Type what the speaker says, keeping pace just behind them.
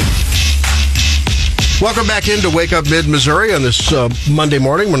Welcome back into Wake Up Mid-Missouri on this Monday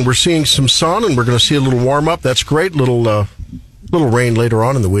morning when we're seeing some sun and we're going to see a little warm-up. That's great. Little rain later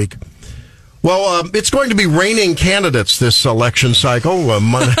on in the week. Well, it's going to be raining candidates this election cycle.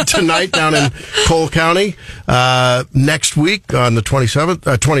 Tonight down in Cole County. Next week on the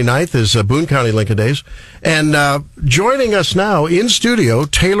 29th is Boone County Lincoln Days. And joining us now in studio,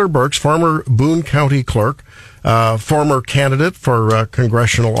 Taylor Burks, former Boone County clerk, former candidate for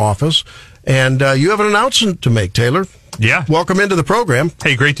congressional office. And you have an announcement to make, Taylor. Yeah. Welcome into the program.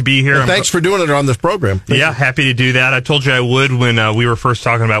 Hey, great to be here. And thanks for doing it on this program. Happy to do that. I told you I would when we were first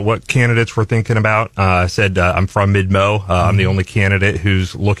talking about what candidates we're thinking about. I said I'm from Mid-Mo. I'm the only candidate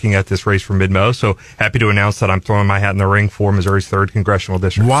who's looking at this race for Mid-Mo. So happy to announce that I'm throwing my hat in the ring for Missouri's 3rd congressional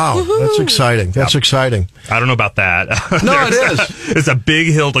district. Wow. Woo-hoo. That's exciting. That's exciting. I don't know about that. No, it is. It's a big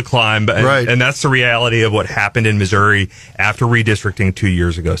hill to climb. Right. And that's the reality of what happened in Missouri after redistricting 2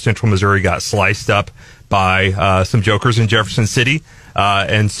 years ago. Central Missouri got sliced up by some jokers in Jefferson City.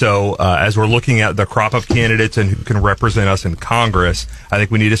 And so as we're looking at the crop of candidates and who can represent us in Congress, I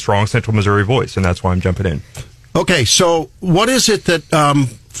think we need a strong Central Missouri voice, and that's why I'm jumping in. Okay, so what is it that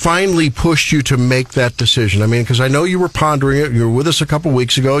finally pushed you to make that decision? I mean, because I know you were pondering it. You were with us a couple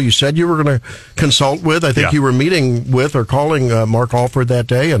weeks ago. You said you were going to consult with. I think you were meeting with or calling Mark Alford that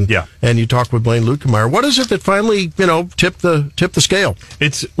day, and you talked with Blaine Luetkemeyer. What is it that finally, tipped the scale?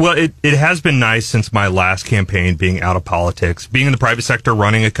 It has been nice since my last campaign being out of politics, being in the private sector,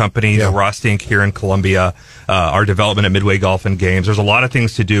 running a company, the Ross Inc. here in Columbia, our development at Midway Golf and Games. There's a lot of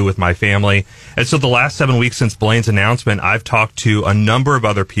things to do with my family, and so the last 7 weeks since Blaine's announcement, I've talked to a number of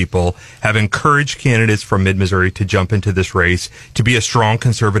other people, have encouraged candidates from Mid-Missouri to jump into this race, to be a strong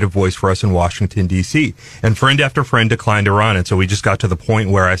conservative voice for us in Washington, D.C. And friend after friend declined to run. And so we just got to the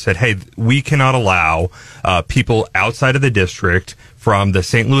point where I said, hey, we cannot allow people outside of the district from the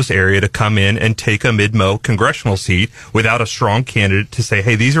St. Louis area to come in and take a Mid-Mo congressional seat without a strong candidate to say,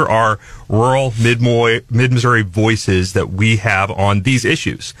 hey, these are our rural Mid-Missouri voices that we have on these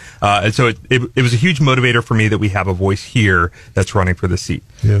issues. And so it was a huge motivator for me that we have a voice here that's running for the seat.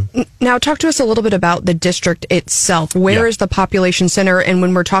 Yeah. Now, talk to us a little bit about the district itself. Where is the population center? And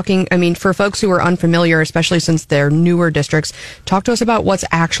when we're talking, I mean, for folks who are unfamiliar, especially since they're newer districts, talk to us about what's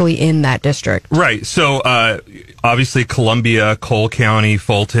actually in that district. Right. So, obviously, Columbia, Cole County,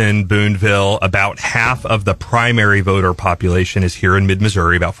 Fulton, Boonville, about half of the primary voter population is here in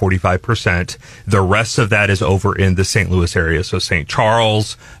Mid-Missouri, about 45%. The rest of that is over in the St. Louis area. So St.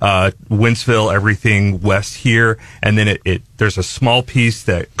 Charles, Wentzville, everything west here. And then there's a small piece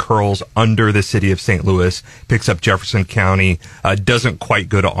that curls under the city of St. Louis, picks up Jefferson County, doesn't quite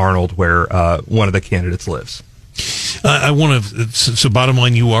go to R-Arnold where one of the candidates lives. I want to, so bottom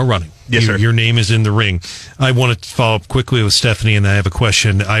line, you are running. Yes, sir. Your name is in the ring. I want to follow up quickly with Stephanie, and I have a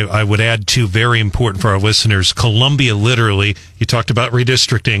question. I would add two very important for our listeners. Columbia, literally, you talked about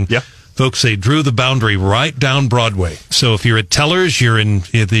redistricting. Yeah. Folks, they drew the boundary right down Broadway. So if you're at Teller's, you're in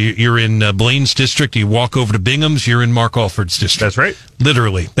Blaine's district. You walk over to Bingham's, you're in Mark Alford's district. That's right.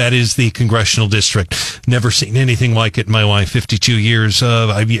 Literally, that is the congressional district. Never seen anything like it in my life. 52 years.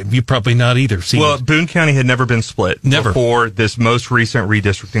 You probably not either. Well, Boone County had never been split before this most recent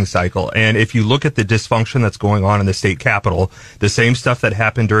redistricting cycle. And if you look at the dysfunction that's going on in the state capitol, the same stuff that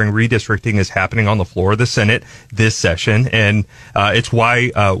happened during redistricting is happening on the floor of the Senate this session. And it's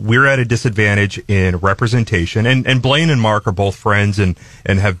why we're at a disadvantage in representation. And Blaine and Mark are both friends and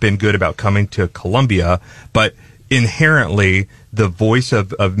have been good about coming to Columbia. But inherently, the voice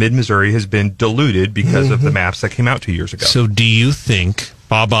of Mid-Missouri has been diluted because of the maps that came out 2 years ago. So do you think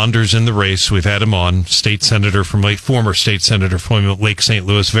Bob Onder's in the race? We've had him on, former state senator from Lake St.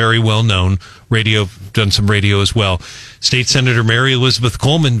 Louis, very well known, done some radio as well. State Senator Mary Elizabeth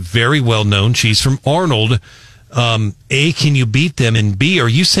Coleman, very well known. She's from Arnold. A, can you beat them? And B, are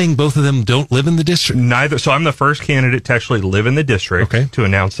you saying both of them don't live in the district? Neither. So I'm the first candidate to actually live in the district to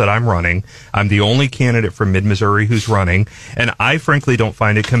announce that I'm running. I'm the only candidate from Mid-Missouri who's running. And I frankly don't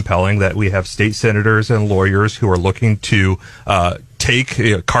find it compelling that we have state senators and lawyers who are looking to take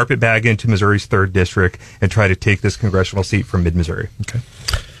a carpetbag into Missouri's 3rd district and try to take this congressional seat from Mid-Missouri. Okay.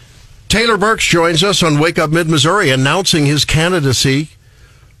 Taylor Burks joins us on Wake Up Mid-Missouri announcing his candidacy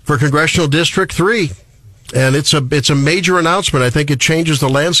for Congressional District 3. And it's a major announcement. I think it changes the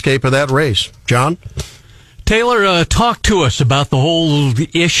landscape of that race. John? Taylor, talk to us about the whole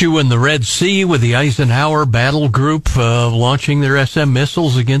issue in the Red Sea with the Eisenhower battle group launching their SM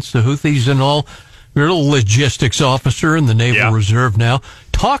missiles against the Houthis and all. You're a logistics officer in the Naval Reserve now.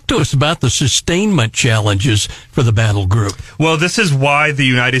 Talk to us about the sustainment challenges for the battle group. Well, this is why the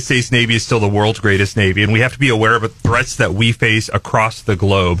United States Navy is still the world's greatest Navy, and we have to be aware of the threats that we face across the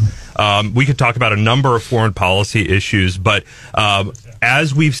globe. We could talk about a number of foreign policy issues, but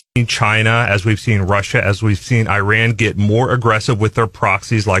as we've seen China, as we've seen Russia, as we've seen Iran get more aggressive with their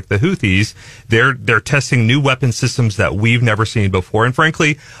proxies like the Houthis, they're testing new weapon systems that we've never seen before. And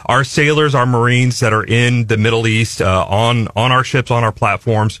frankly, our sailors, our Marines that are in the Middle East, on our ships, on our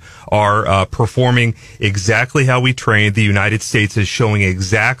platforms, are performing exactly how we trained. The United States is showing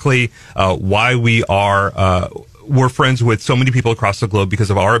exactly why we're friends with so many people across the globe, because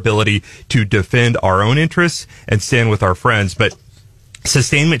of our ability to defend our own interests and stand with our friends. But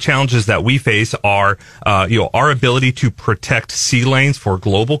sustainment challenges that we face are, our ability to protect sea lanes for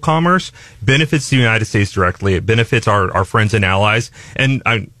global commerce benefits the United States directly. It benefits our friends and allies. And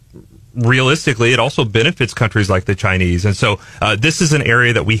realistically, it also benefits countries like the Chinese. And so this is an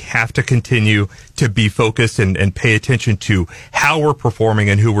area that we have to continue to be focused and pay attention to how we're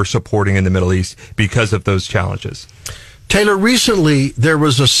performing and who we're supporting in the Middle East because of those challenges. Taylor, recently there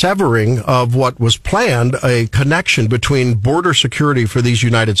was a severing of what was planned, a connection between border security for these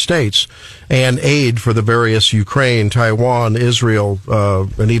United States and aid for the various Ukraine, Taiwan, Israel,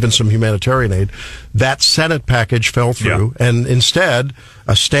 and even some humanitarian aid. That Senate package fell through, and instead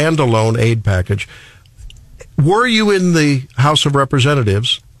a standalone aid package. Were you in the House of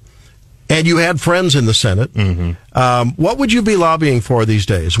Representatives and you had friends in the Senate? What would you be lobbying for these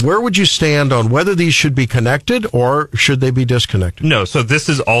days? Where would you stand on whether these should be connected or should they be disconnected? No, so this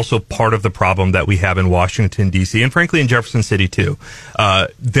is also part of the problem that we have in Washington, D.C., and frankly in Jefferson City, too.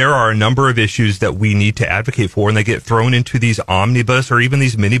 There are a number of issues that we need to advocate for, and they get thrown into these omnibus or even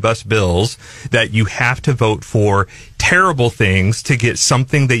these minibus bills that you have to vote for terrible things to get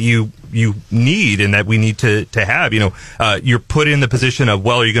something that you need and that we need to have. You're put in the position of,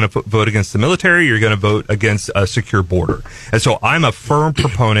 well, are you going to vote against the military? You're going to vote against a secure border. And so I'm a firm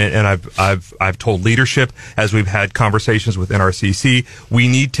proponent, and I've told leadership as we've had conversations with NRCC, we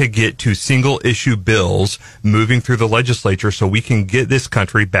need to get to single issue bills moving through the legislature so we can get this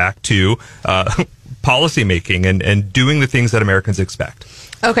country back to policy making and doing the things that Americans expect.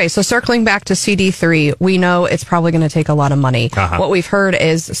 Okay, so circling back to CD3, we know it's probably going to take a lot of money. What we've heard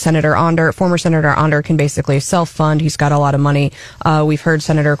is former Senator Onder can basically self-fund. He's got a lot of money. We've heard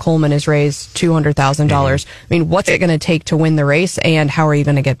Senator Coleman has raised $200,000. I mean, what's it going to take to win the race, and how are you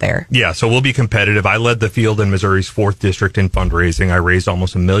going to get there? Yeah, so we'll be competitive. I led the field in Missouri's 4th District in fundraising. I raised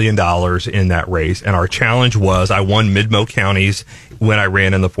almost $1 million in that race, and our challenge was I won mid-Mo counties when I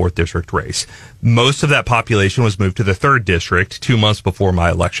ran in the 4th District race. Most of that population was moved to the 3rd District 2 months before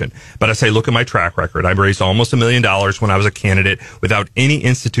my election. But I say, look at my track record. I raised almost $1 million when I was a candidate without any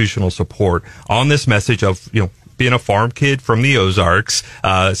institutional support on this message of, being a farm kid from the Ozarks,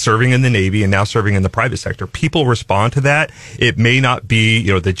 serving in the Navy and now serving in the private sector. People respond to that. It may not be,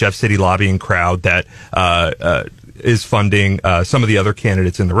 the Jeff City lobbying crowd that, is funding some of the other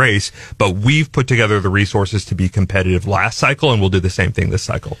candidates in the race, but we've put together the resources to be competitive last cycle, and we'll do the same thing this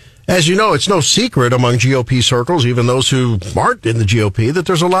cycle. As you know, it's no secret among GOP circles, even those who aren't in the GOP, that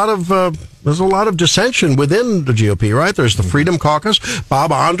there's a lot of dissension within the GOP, right? There's the Freedom Caucus.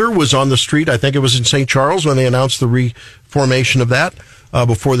 Bob Onder was on the street, I think it was in St. Charles, when they announced the reformation of that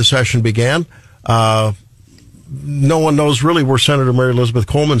before the session began. No one knows really where Senator Mary Elizabeth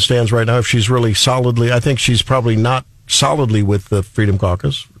Coleman stands right now, if she's really solidly. I think she's probably not solidly with the Freedom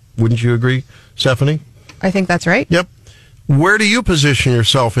Caucus. Wouldn't you agree, Stephanie? I think that's right. Yep. Where do you position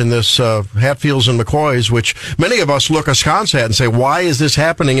yourself in this Hatfields and McCoys, which many of us look askance at and say, why is this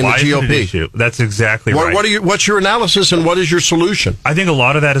happening in the GOP? That's exactly right. What's your analysis and what is your solution? I think a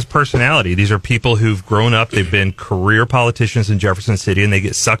lot of that is personality. These are people who've grown up, they've been career politicians in Jefferson City, and they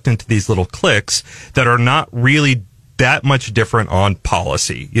get sucked into these little cliques that are not really that much different on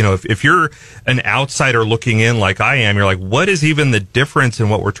policy. If you're an outsider looking in like I am, you're like, what is even the difference in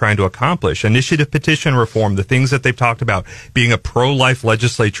what we're trying to accomplish? Initiative petition reform, the things that they've talked about, being a pro-life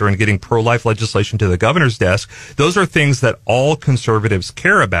legislature and getting pro-life legislation to the governor's desk, those are things that all conservatives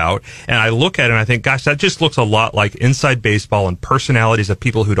care about. And I look at it and I think, gosh, that just looks a lot like inside baseball and personalities of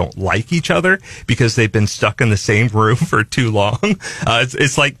people who don't like each other because they've been stuck in the same room for too long.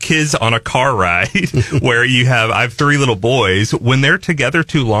 It's like kids on a car ride where I have 3 little boys. When they're together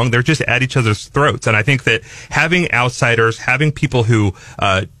too long, they're just at each other's throats. And I think that having outsiders, having people who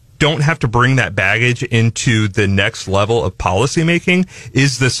don't have to bring that baggage into the next level of policymaking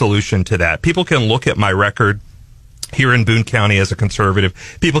is the solution to that. People can look at my record here in Boone County as a conservative,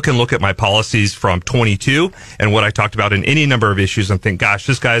 people can look at my policies from 22 and what I talked about in any number of issues and think, gosh,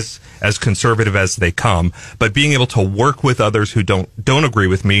 this guy's as conservative as they come. But being able to work with others who don't agree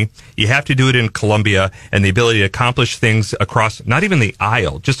with me, you have to do it in Columbia, and the ability to accomplish things across not even the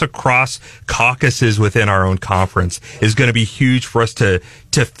aisle, just across caucuses within our own conference is going to be huge for us to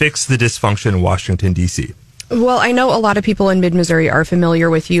fix the dysfunction in Washington, D.C. Well, I know a lot of people in mid-Missouri are familiar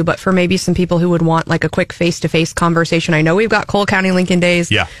with you, but for maybe some people who would want like a quick face-to-face conversation, I know we've got Cole County Lincoln Days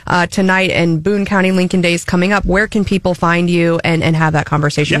tonight and Boone County Lincoln Days coming up. Where can people find you and have that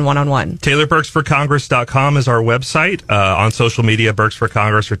conversation one-on-one? TaylorBurksForCongress.com is our website. On social media, Burks for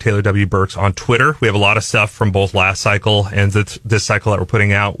Congress or Taylor W. Burks on Twitter. We have a lot of stuff from both last cycle and this cycle that we're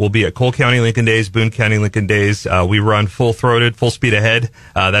putting out. We'll be at Cole County Lincoln Days, Boone County Lincoln Days. We run full-throated, full speed ahead.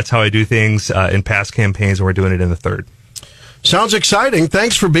 That's how I do things in past campaigns, and we're doing it in the third. Sounds exciting.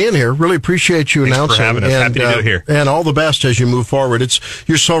 Thanks for being here. Really appreciate you announcing. For having us. Happy to do it here. And all the best as you move forward.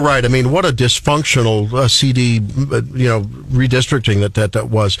 You're so right. I mean, what a dysfunctional CD, redistricting that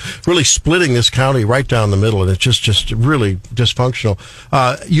was. Really splitting this county right down the middle, and it's just really dysfunctional.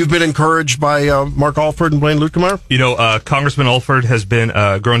 You've been encouraged by Mark Alford and Blaine Luetkemeyer? Congressman Alford has been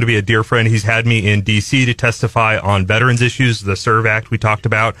grown to be a dear friend. He's had me in D.C. to testify on veterans issues, the SERV Act we talked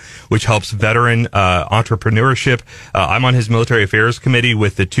about, which helps veteran entrepreneurship. I'm on his military affairs committee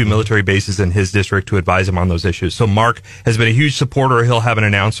with the 2 military bases in his district to advise him on those issues. So Mark has been a huge supporter. He'll have an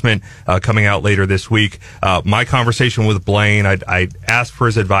announcement coming out later this week. My conversation with Blaine, I asked for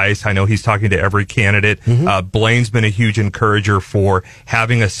his advice. I know he's talking to every candidate. Blaine's been a huge encourager for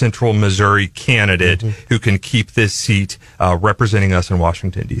having a central Missouri candidate who can keep this seat representing us in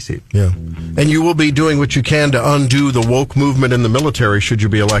Washington, D.C. Yeah. And you will be doing what you can to undo the woke movement in the military should you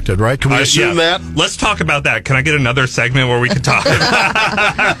be elected, right? Can we assume that? Let's talk about that. Can I get another segment where we can talk?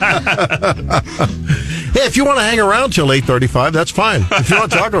 Hey, if you want to hang around till 8:35, that's fine. If you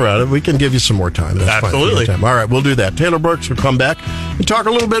want to talk about it, we can give you some more time. That's absolutely fine. All right, we'll do that. Taylor Burks will come back and talk a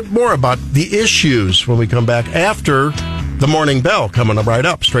little bit more about the issues when we come back after the morning bell coming up right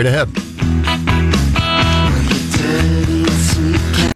up, straight ahead.